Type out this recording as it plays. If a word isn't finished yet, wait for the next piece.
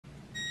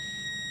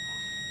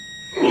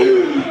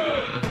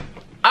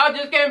I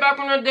just came back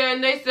from the dead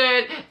and they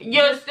said,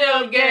 you're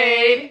still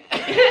gay.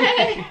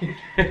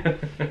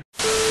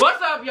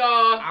 What's up,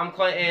 y'all? I'm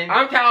Clinton.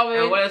 I'm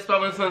Calvin. And what is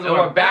Spellman Twinz? And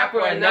we're back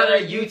for another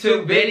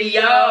YouTube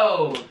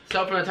video.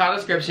 So from the title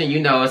description,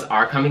 you know it's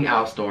our coming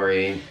out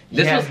story.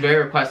 This was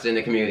very requested in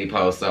the community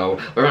post, so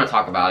we're going to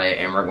talk about it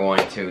and we're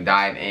going to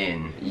dive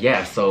in.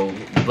 Yeah, so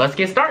let's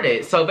get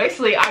started. So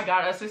basically, I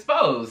got us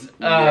exposed.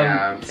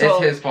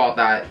 It's his fault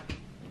that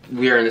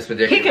we're in this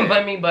predicament. He can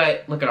blame me,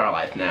 but look at our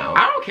life now.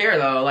 I don't care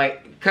though,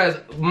 like, because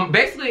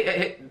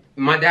basically,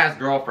 my dad's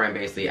girlfriend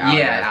basically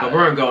outed us, but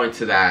we're going to go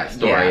into that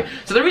story. Yeah.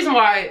 So the reason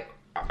why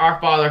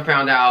our father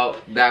found out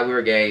that we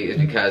were gay is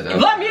because of...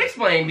 Let me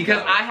explain,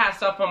 because I had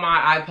stuff on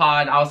my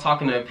iPod, I was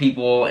talking to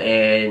people,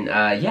 and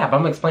yeah, but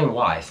I'm going to explain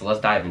why, so let's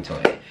dive into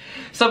it.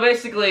 So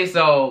basically,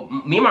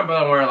 me and my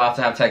brother weren't allowed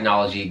to have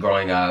technology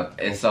growing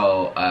up, and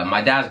so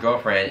my dad's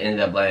girlfriend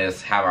ended up letting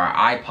us have our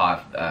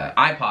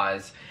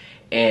iPods,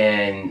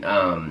 and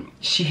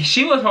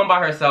she was home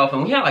by herself,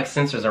 and we had like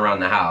sensors around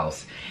the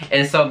house,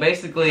 and so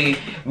basically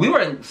we were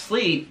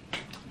asleep,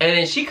 and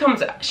then she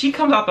comes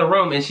out the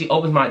room and she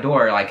opens my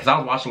door, like, because I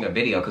was watching a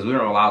video, because we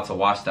weren't allowed to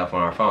watch stuff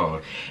on our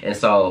phone, and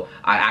so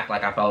I act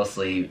like I fell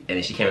asleep, and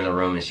then she came in the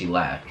room and she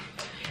left.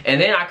 And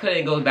then I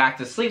couldn't go back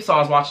to sleep, so I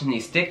was watching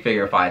these stick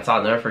figure fights.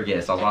 I'll never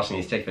forget. So I was watching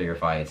these stick figure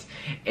fights,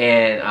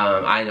 and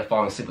I ended up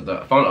falling asleep with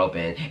the phone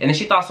open. And then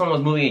she thought someone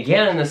was moving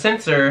again in the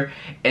sensor,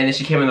 and then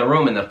she came in the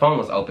room and the phone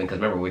was open, because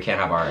remember, we can't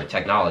have our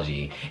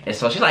technology. And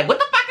so she's like, "What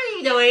the fuck are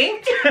you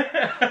doing?"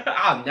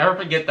 I'll never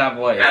forget that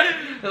voice. Like,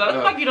 what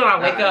the fuck you doing? I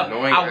wake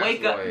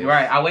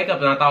up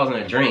and I thought it was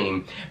in a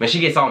dream. But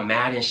she gets all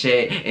mad and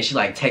shit, and she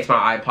like takes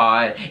my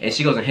iPod, and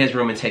she goes in his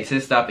room and takes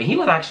his stuff, and he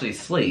was actually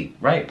asleep,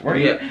 right?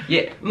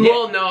 Yeah.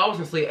 Well, no, I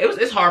wasn't asleep.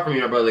 It's hard for me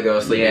and my brother to go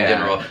to sleep in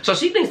general. So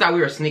she thinks that we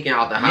were sneaking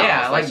out the house.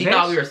 Yeah, like she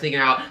thought we were sneaking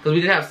out because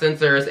we didn't have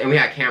sensors and we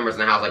had cameras in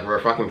the house, like we were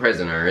fucking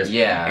prisoners.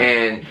 Yeah.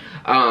 And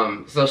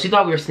so she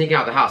thought we were sneaking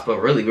out the house, but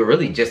really, we were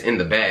really just in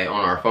the bed on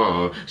our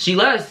phone. She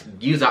let us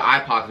use our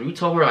iPod because we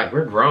told her, like,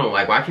 we're grown.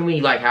 Like, why can't we,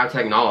 like, have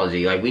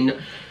technology? Like,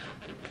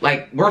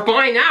 we're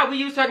fine now. We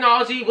use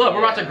technology. Look,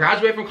 we're about to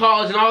graduate from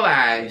college and all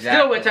that. Exactly.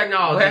 Still with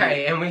technology.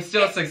 Right, and we're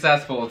still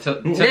successful.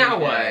 Now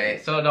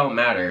what? So it don't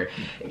matter.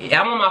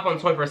 I'm on my phone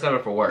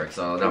 24/7 for work,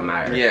 so it don't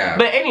matter. Yeah.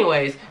 But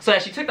anyways, so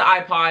she took the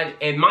iPod,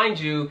 and mind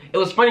you, it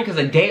was funny because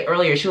a day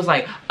earlier, she was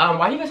like,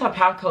 why do you guys have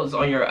passcodes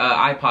on your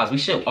iPods? We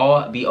should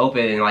all be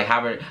open and like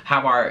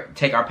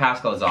take our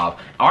passcodes off.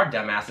 Our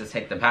dumbasses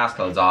take the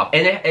passcodes off.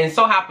 And it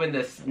so happened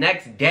this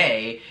next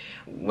day,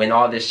 when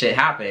all this shit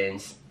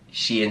happens,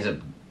 she ends up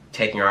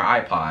taking our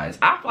iPods.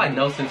 I feel like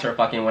no sensor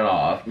fucking went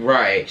off.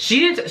 Right. She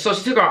didn't. So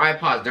she took our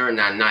iPods during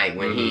that night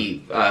when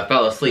he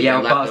fell asleep. Yeah,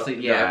 and left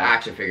the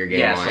action figure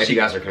game on. So if you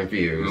guys are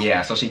confused.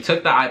 Yeah. So she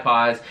took the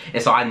iPods,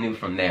 and so I knew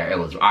from there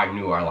I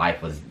knew our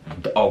life was.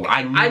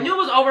 I knew it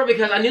was over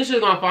because I knew she was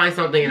gonna find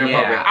something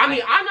inappropriate. Yeah, I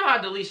mean, I know how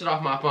to delete shit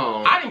off my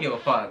phone. I didn't give a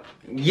fuck.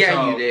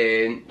 Yeah, you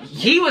did.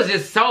 He was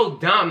just so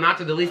dumb not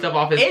to delete stuff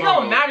off his phone. It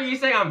don't matter. You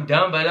say I'm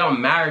dumb, but it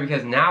don't matter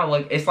because now,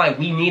 like, it's like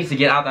we need to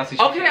get out that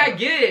situation. Okay, I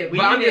get it. We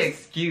need an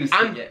excuse.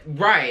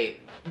 Right.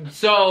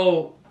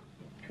 So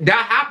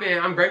that happened.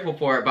 I'm grateful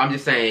for it, but I'm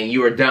just saying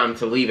you were dumb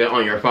to leave it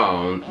on your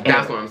phone.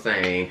 That's what I'm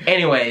saying.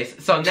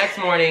 Anyways, so next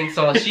morning,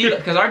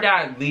 because our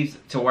dad leaves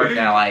to work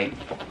at like,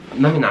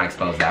 let me not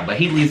expose that, but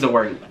he leaves to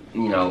work,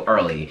 you know,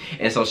 early,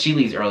 and so she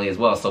leaves early as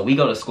well. So we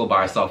go to school by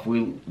ourselves.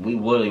 We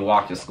literally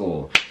walk to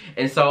school,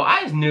 and so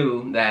I just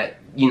knew that,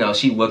 you know,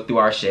 she looked through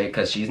our shit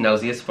because she's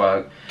nosy as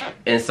fuck.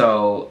 And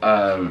so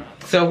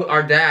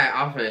our dad,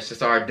 I'll finish.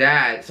 So our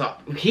dad, so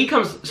he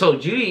comes. So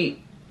Judy.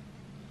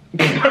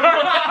 Cut.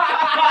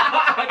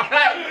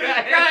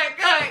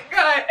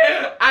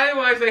 I didn't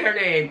want to say her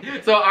name.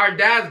 So our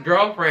dad's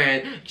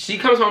girlfriend, she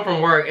comes home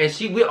from work, and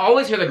we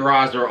always hear the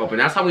garage door open.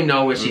 That's how we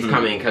know when she's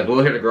coming, because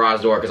we'll hear the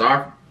garage door,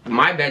 because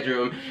my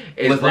bedroom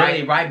is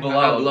right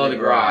below the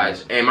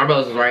garage, and my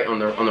brother's was right on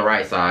the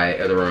right side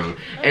of the room,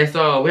 and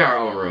so we have our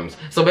own rooms.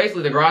 So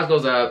basically, the garage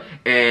goes up,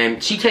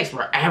 and she takes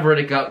forever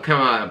to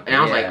come up, and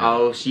I was like,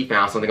 oh, she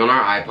found something on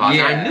our iPod.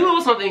 Yeah. I knew it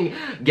was something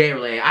gay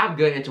related. I have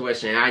good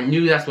intuition. I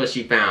knew that's what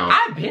she found.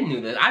 I've been knew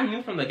this. I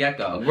knew from the get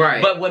go.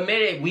 Right. But what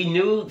made it, we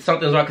knew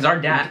something was wrong because our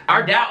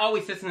dad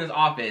always sits in his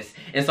office,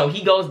 and so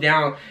he goes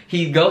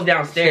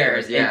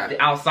downstairs,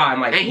 outside.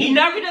 I'm like, and he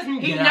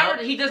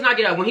does not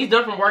get up. When he's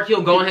done from work,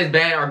 he'll go in his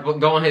bed or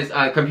go on his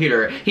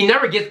computer. He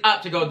never gets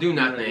up to go do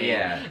nothing.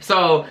 Yeah.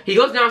 So he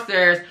goes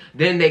downstairs.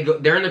 Then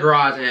they're in the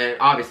garage, and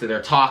obviously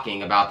they're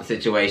talking about the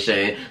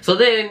situation. So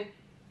then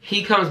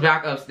he comes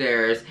back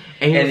upstairs,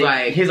 and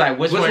he's like,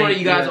 which one of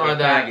you guys are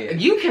the?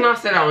 You cannot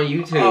say that on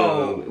YouTube.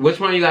 Oh. Which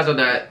one of you guys are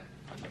the?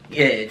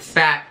 It's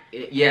fat.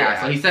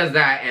 Yeah. So he says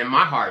that, and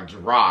my heart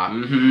dropped.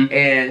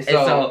 And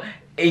so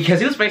because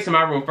he was facing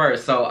my room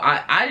first, so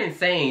I didn't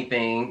say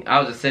anything. I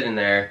was just sitting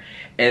there,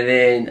 and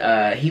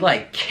then he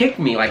like kicked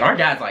me. Like, our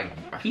dad's like,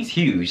 he's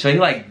huge, so he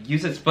like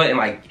used his foot and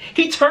like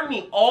he turned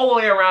me all the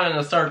way around in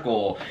a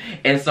circle.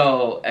 And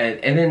so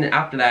and then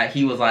after that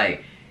he was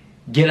like,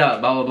 get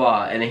up, blah blah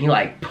blah, and then he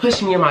like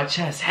pushed me in my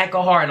chest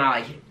hecka hard, and I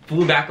like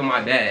flew back on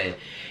my bed.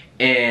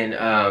 And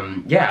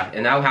yeah,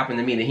 and that happened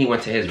to me. Then he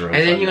went to his room.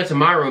 And then he went to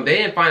my room. They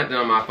didn't find anything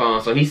on my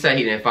phone, so he said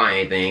he didn't find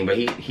anything. But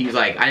he's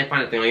like, I didn't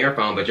find anything on your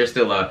phone, but you're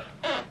still a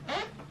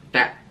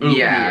that.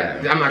 Yeah,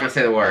 I'm not gonna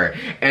say the word.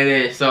 And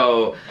then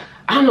so.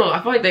 I don't know.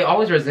 I feel like they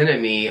always resented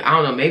me. I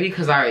don't know. Maybe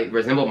because I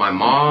resembled my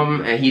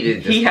mom and he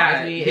did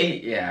despise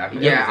me.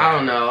 Yeah, I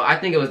don't know. I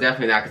think it was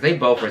definitely that because they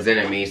both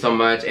resented me so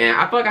much, and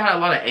I feel like I had a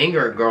lot of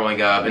anger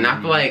growing up, and I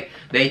feel like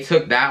they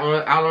took that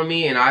one out on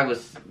me, and I'm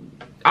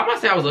not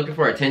saying I was looking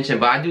for attention,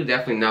 but I do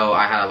definitely know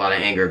I had a lot of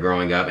anger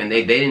growing up, and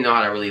they didn't know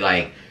how to really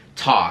like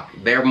talk.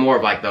 They're more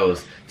of like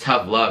those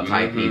tough love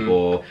type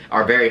people,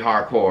 are very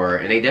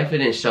hardcore, and they definitely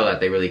didn't show that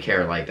they really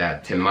cared like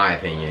that, to my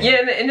opinion.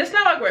 Yeah, and it's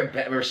not like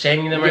we're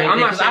shaming them or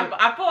anything.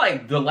 I feel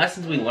like the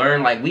lessons we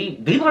learned, like we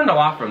learned a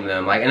lot from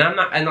them. Like,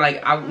 and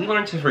we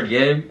learned to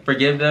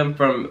forgive them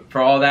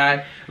for all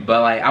that.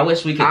 But like, I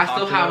wish we could. I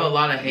still have a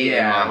lot of hate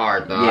in my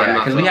heart, though. Yeah,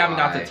 because we haven't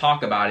got to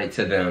talk about it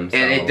to them. So.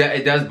 And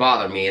it does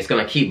bother me. It's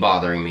gonna keep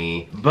bothering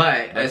me.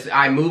 But as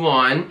I move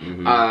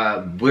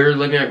on, we're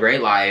living a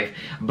great life.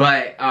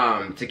 But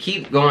to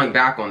keep going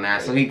back on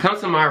that, so he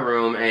comes to my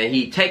room and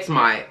he takes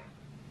my.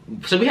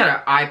 So we had an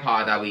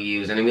iPod that we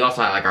use, and then we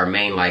also had like our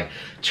main like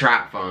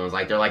trap phones,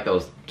 like they're like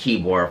those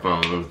keyboard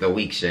phones, the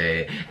weak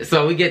shit.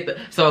 So we get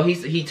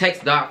he takes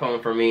that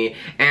phone from me,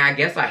 and I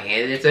guess I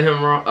handed it to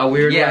him a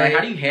weird way. Yeah, like, how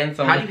do you hand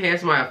somebody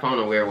a phone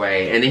a weird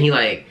way? And then he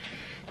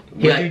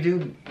you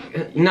do?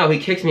 No, he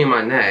kicks me in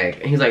my neck.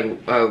 And he's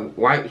like,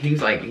 why?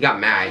 He's like, he got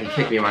mad. He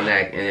kicked me in my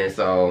neck, and then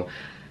so.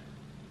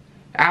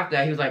 After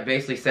that, he was like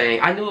basically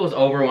saying, I knew it was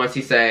over once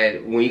he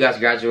said, when you guys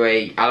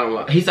graduate, he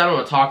said, I don't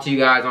want to talk to you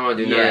guys, I don't want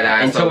to do none of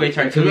that. Until we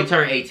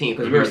turned 18,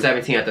 because we were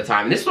 17 at the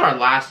time. And this was our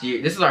last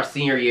year, this is our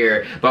senior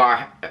year, but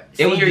our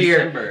senior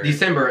year,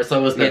 December, so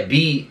it was the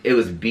B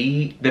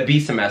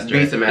semester.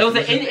 It was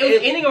the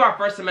ending of our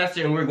first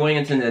semester, and we were going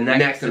into the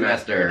next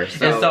semester.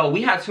 And so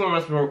we had 2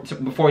 months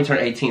before we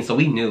turned 18, so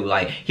we knew,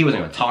 like, he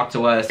wasn't going to talk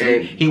to us,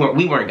 and we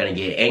weren't going to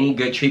get any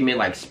good treatment,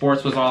 like,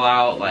 sports was all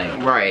out,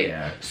 like. Right.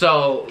 Yeah.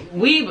 So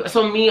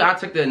I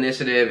took the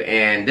initiative,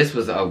 and this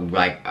was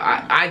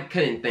I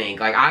couldn't think.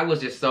 Like, I was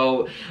just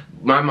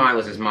my mind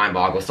was just mind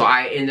boggled. So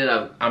I ended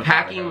up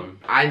packing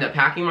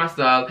my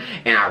stuff,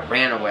 and I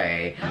ran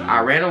away.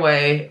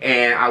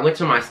 And I went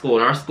to my school,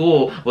 and our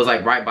school was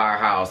like right by our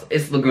house.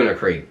 It's Laguna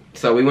Creek.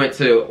 So we went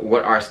to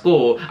our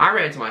school. I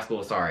ran to my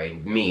school, sorry.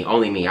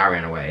 Only me, I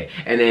ran away.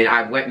 And then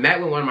I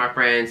met with one of my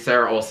friends,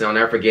 Sarah Olsen, I'll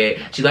never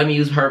forget. She let me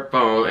use her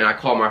phone, and I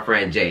called my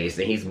friend Jace,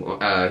 and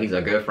he's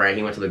a good friend.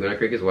 He went to Laguna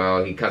Creek as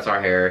well. He cuts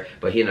our hair,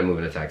 but he ended up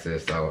moving to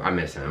Texas, so I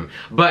miss him.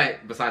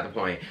 But beside the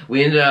point, I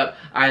ended up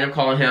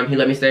calling him. He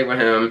let me stay with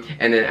him,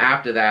 and then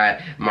after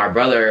that, my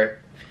brother.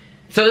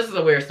 So this is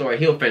a weird story.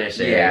 He'll finish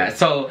it. Yeah.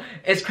 So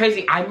it's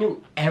crazy. I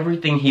knew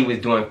everything he was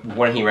doing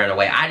when he ran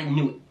away. I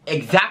knew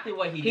exactly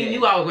what he did. He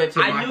knew I went to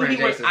my friend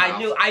Jason's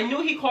house. I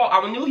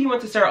knew he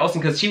went to Sarah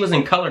Olsen because she was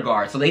in color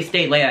guard, so they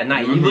stayed late at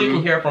night. You literally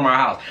can hear it from our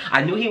house.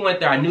 I knew he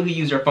went there. I knew he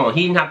used her phone.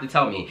 He didn't have to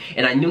tell me,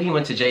 and I knew he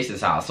went to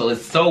Jason's house. So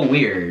it's so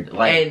weird.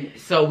 Like, and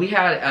so we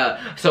had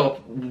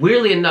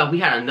weirdly enough, we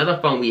had another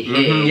phone we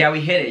hid. Yeah, we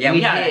hid it.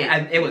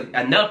 Yeah, it was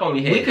another phone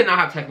we hid. We could not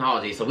have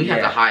technology, so we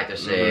had to hide the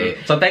shit.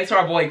 So thanks to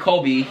our boy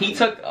Kobe, he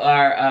took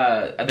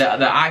our the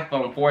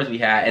iPhone 4s we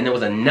had, and there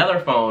was another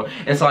phone,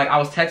 and so like I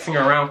was texting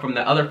her around from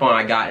the other phone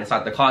I got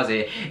inside the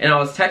closet, and I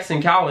was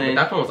texting Calvin.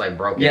 That phone was like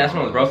broken. Yeah, that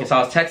phone was broken. So I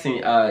was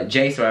texting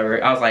Jace or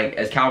whatever. I was like,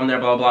 "Is Calvin there?"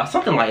 Blah blah blah,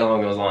 something like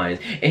along those lines.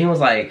 And he was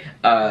like,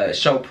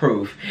 "Show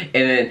proof."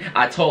 And then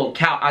I told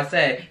I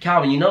said,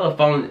 "Calvin, you know the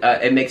phone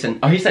it makes an."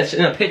 Oh, he said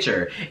in a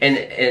picture,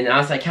 and I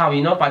was like, "Calvin,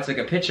 you know if I took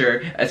a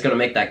picture, it's gonna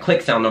make that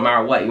click sound no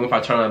matter what, even if I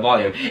turn on the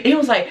volume." And he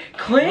was like,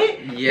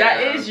 "Clint,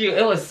 that is you."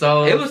 It was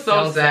so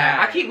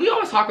sad. We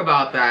always talk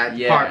about that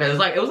part because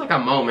it was like a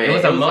moment.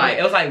 It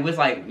was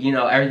like you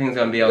know, everything's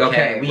gonna be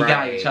okay. We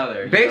got each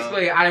other.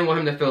 Basically, I didn't want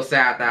him to feel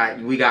sad that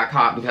we got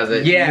caught because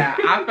of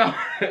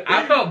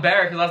I felt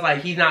better because I was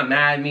like, he's not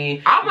mad at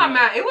me. I'm not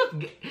mad. It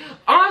was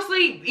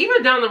honestly,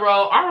 even down the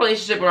road, our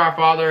relationship with our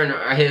father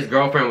and his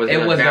girlfriend was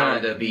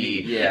bound to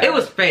be. Yeah. It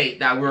was fate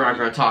that we weren't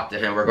going to talk to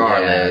him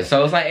regardless. Yeah.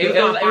 So it's like we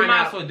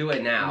might as well do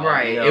it now.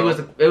 Right. You know?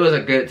 It was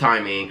a good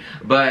timing,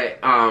 but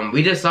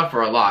we did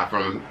suffer a lot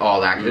from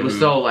all that because it was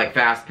so like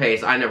fast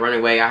paced. I ended up running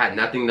away. I had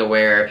nothing to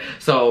wear.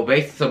 So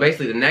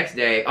basically, the next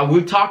day,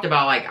 we talked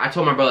about like I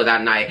told my brother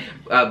that night,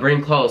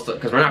 bring clothes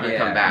because we're not going to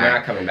come back. We're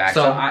not coming back.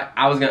 So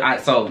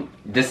so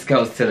this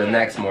goes to the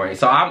next morning.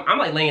 So I'm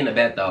like laying in the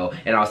bed though,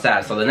 and I was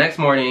sad. So the next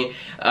morning,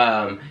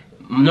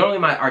 normally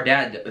our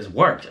dad is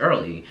worked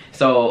early,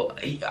 so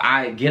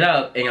I get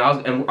up and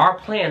our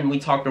plan we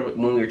talked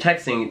when we were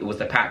texting was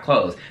to pack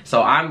clothes.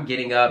 So I'm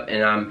getting up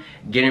and I'm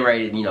getting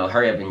ready to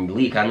hurry up and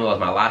leave. I knew it was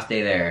my last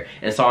day there,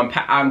 and so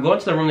I'm going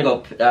to the room to go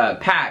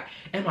pack,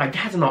 and my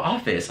dad's in the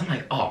office. I'm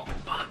like, oh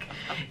fuck.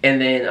 And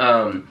then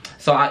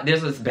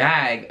there's this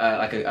bag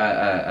like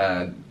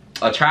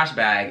a trash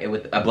bag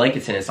with a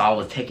blanket in it, so I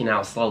was taking it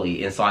out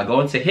slowly. And so I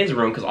go into his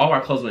room because all our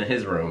clothes were in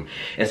his room,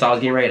 and so I was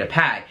getting ready to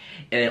pack,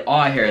 and then all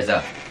I hear is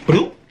a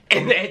bloop,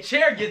 and the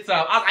chair gets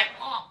up. I was like,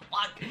 oh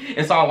fuck.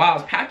 And so while I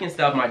was packing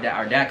stuff, our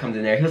dad comes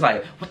in there. He was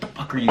like, "What the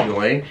fuck are you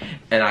doing?"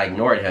 And I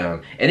ignored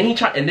him. And then he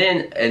tried, and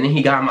then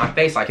he got in my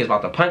face like he was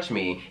about to punch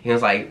me. He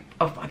was like,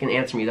 "Oh, fucking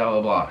answer me, blah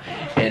blah blah."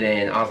 And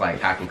then I was like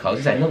packing clothes.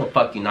 He said, "No, the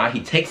fuck you not."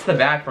 He takes the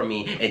bag from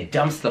me and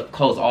dumps the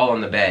clothes all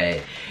on the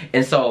bed.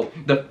 And so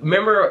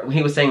remember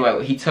he was saying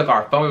like he took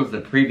our phones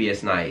the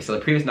previous night. So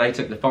the previous night he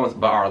took the phones,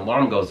 but our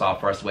alarm goes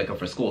off for us to wake up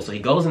for school. So he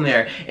goes in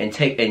there and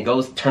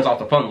turns off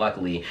the phone.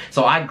 Luckily,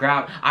 so I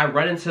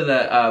run into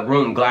the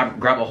room,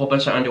 grab a whole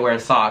bunch of underwear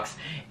and socks,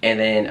 and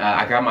then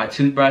I grabbed my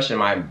toothbrush and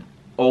my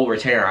old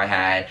retainer I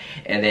had,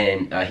 and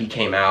then he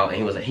came out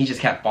and he just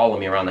kept following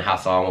me around the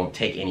house so I won't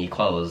take any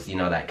clothes, you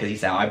know that, because he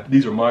said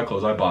these are my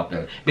clothes, I bought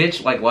them.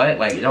 Bitch, like what?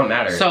 Like it don't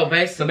matter. So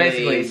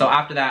basically, so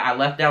after that I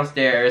left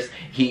downstairs.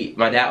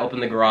 My dad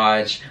opened the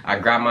garage. I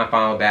grabbed my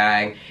final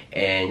bag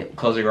and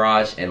closed the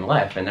garage and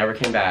left and never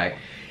came back.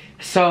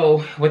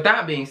 So with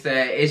that being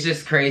said, it's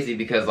just crazy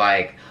because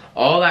like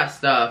all that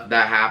stuff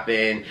that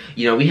happened,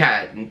 you know, we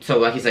had, so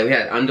like you said, we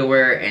had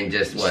underwear and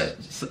just what?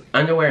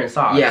 Underwear and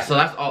socks. Yeah, so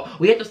that's all.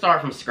 We had to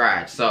start from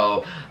scratch.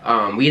 So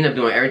we ended up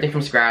doing everything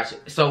from scratch.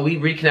 So we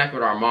reconnected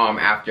with our mom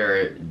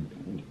after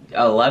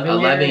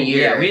 11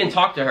 years. Yeah, we didn't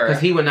talk to her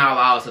because he would not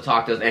allow us to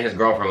talk to us, and his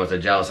girlfriend was a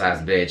jealous ass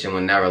bitch and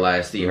would never let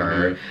us see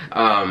her.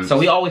 So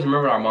we always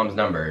remembered our mom's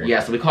number.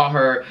 Yeah, so we call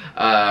her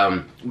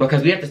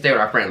because we have to stay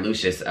with our friend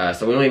Lucius.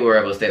 So we only were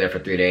able to stay there for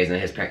 3 days,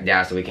 and his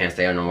dad said we can't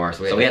stay there no more.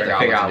 So we had to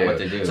figure out what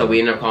to do. So we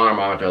ended up calling our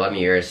mom after 11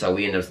 years. So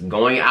we ended up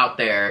going out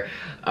there,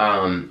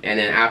 and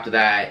then after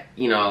that,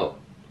 you know,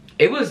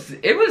 it was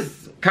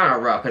kind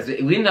of rough because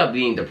we ended up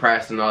being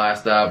depressed and all that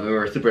stuff. We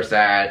were super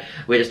sad.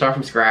 We had to start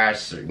from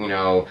scratch. You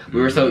know, we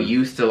were so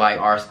used to like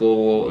our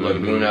school,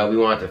 Laguna. We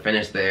wanted to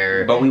finish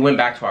there, but we went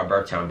back to our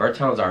birth town. Our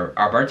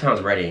birth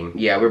town's Reading.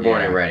 Yeah, we were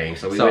born in Reading,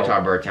 so we went to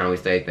our birth town. We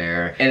stayed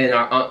there, and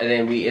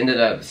then we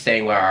ended up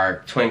staying with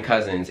our twin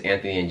cousins,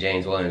 Anthony and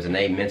James Williams, and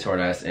they mentored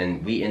us,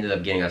 and we ended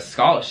up getting a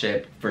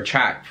scholarship for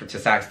track to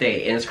Sac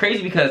State. And it's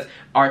crazy because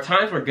our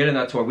times were good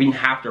enough to where we didn't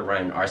have to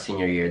run our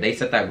senior year. They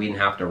said that we didn't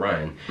have to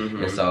run,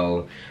 and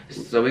so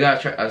we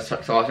got a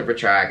scholarship for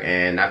track,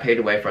 and that paved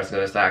the way for us to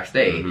go to Sac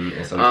State.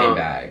 And so we came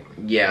back.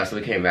 Yeah, so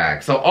we came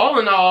back. So all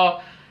in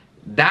all,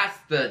 that's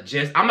the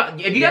gist.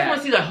 If you guys want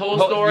to see the whole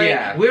story,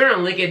 we're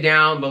gonna link it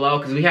down below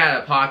because we had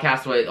a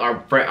podcast with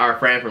our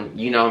friend from,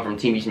 you know, from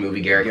Teen Beach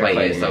Movie, Garrett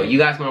Clayton. So you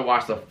guys want to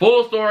watch the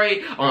full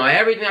story on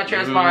everything that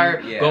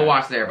transpired, go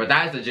watch there. But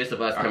that is the gist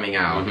of us coming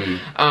out.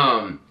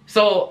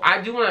 So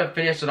I do want to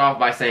finish it off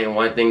by saying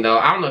one thing though.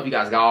 I don't know if you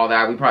guys got all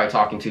that. We probably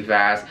talking too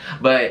fast,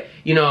 but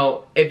you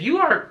know, if you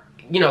are,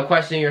 you know,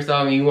 questioning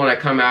yourself and you want to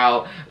come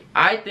out,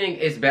 I think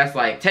it's best,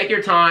 like, take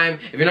your time.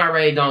 If you're not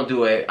ready, don't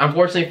do it.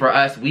 Unfortunately for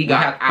us, we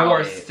got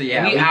forced.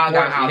 Yeah, we got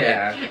out.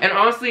 And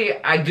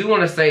honestly, I do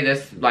want to say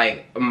this,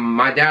 like,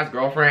 my dad's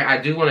girlfriend, I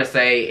do want to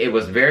say it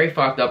was very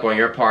fucked up on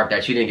your part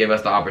that you didn't give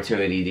us the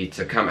opportunity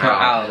to come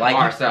out like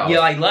ourselves. Yeah,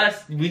 like,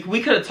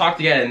 we could have talked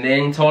together and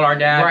then told our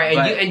dad. Right,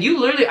 and you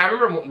literally, I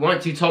remember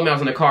once you told me I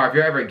was in the car, if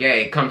you're ever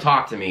gay, come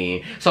talk to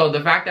me. So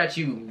the fact that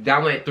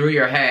that went through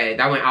your head,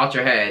 that went out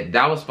your head,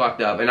 that was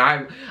fucked up. And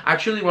I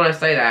truly want to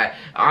say that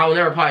I will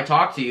never probably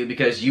talk to you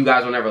because you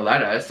guys will never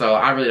let us, so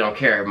I really don't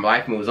care.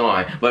 Life moves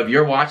on. But if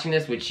you're watching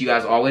this, which you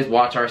guys always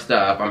watch our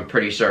stuff, I'm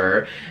pretty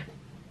sure,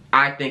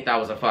 I think that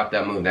was a fucked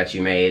up move that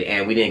you made,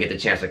 and we didn't get the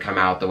chance to come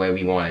out the way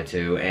we wanted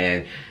to.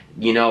 And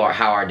you know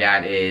how our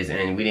dad is,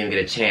 and we didn't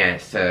get a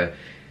chance to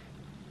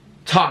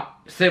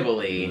talk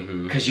civilly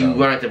because you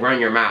wanted to run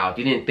your mouth.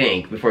 You didn't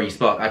think before you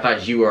spoke. I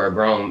thought you were a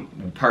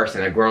grown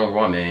person, a grown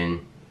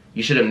woman.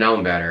 You should have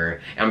known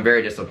better. I'm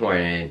very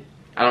disappointed.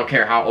 I don't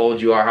care how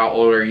old you are, how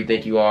older you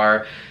think you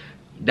are.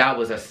 That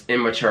was an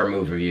immature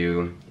move of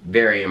you.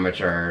 Very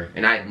immature.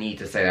 And I need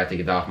to say that to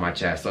get off my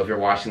chest. So if you're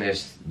watching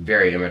this,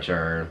 very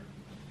immature.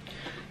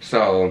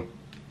 So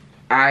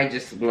I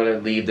just want to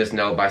leave this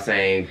note by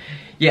saying,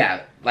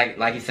 yeah, like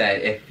you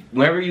said, if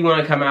whenever you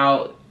want to come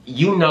out,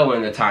 you know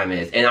when the time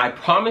is. And I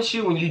promise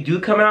you, when you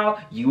do come out,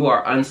 you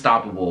are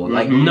unstoppable.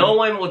 Like, no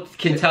one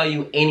can tell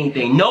you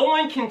anything. No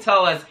one can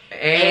tell us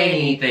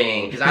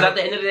anything. Because at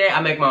the end of the day, I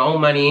make my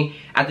own money.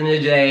 At the end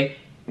of the day,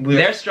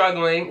 they're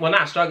struggling. Well,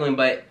 not struggling,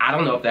 but I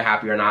don't know if they're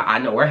happy or not. I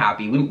know we're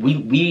happy.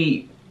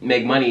 We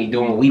make money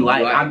doing what we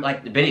like. I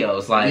like the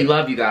videos. Like, we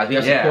love you guys. We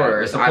have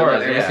supporters. I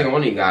love every single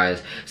one of you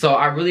guys. So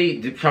I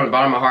really, from the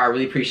bottom of my heart, I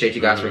really appreciate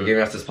you guys for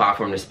giving us this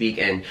platform to speak.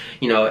 And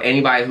you know,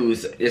 anybody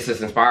who's this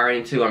is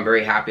inspiring to, I'm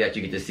very happy that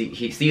you get to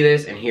see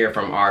this and hear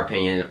from our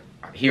opinion,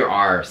 hear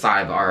our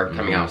side of our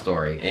coming out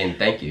story. And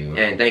thank you.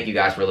 And thank you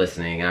guys for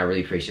listening. And I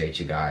really appreciate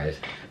you guys.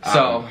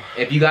 So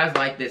if you guys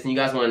like this and you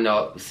guys want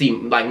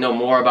to know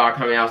more about our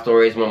coming out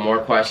stories, want more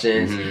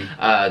questions,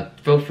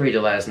 feel free to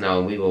let us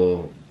know. We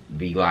will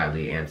be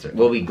gladly answer.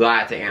 We'll be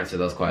glad to answer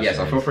those questions.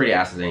 Yeah, so feel free to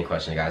ask us any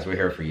question, guys. We're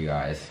here for you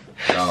guys.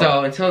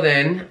 So until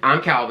then,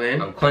 I'm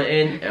Calvin. I'm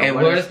Clinton. And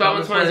we're the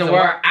Spellman Twins, and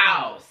we're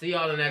out. See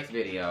y'all in the next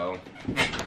video.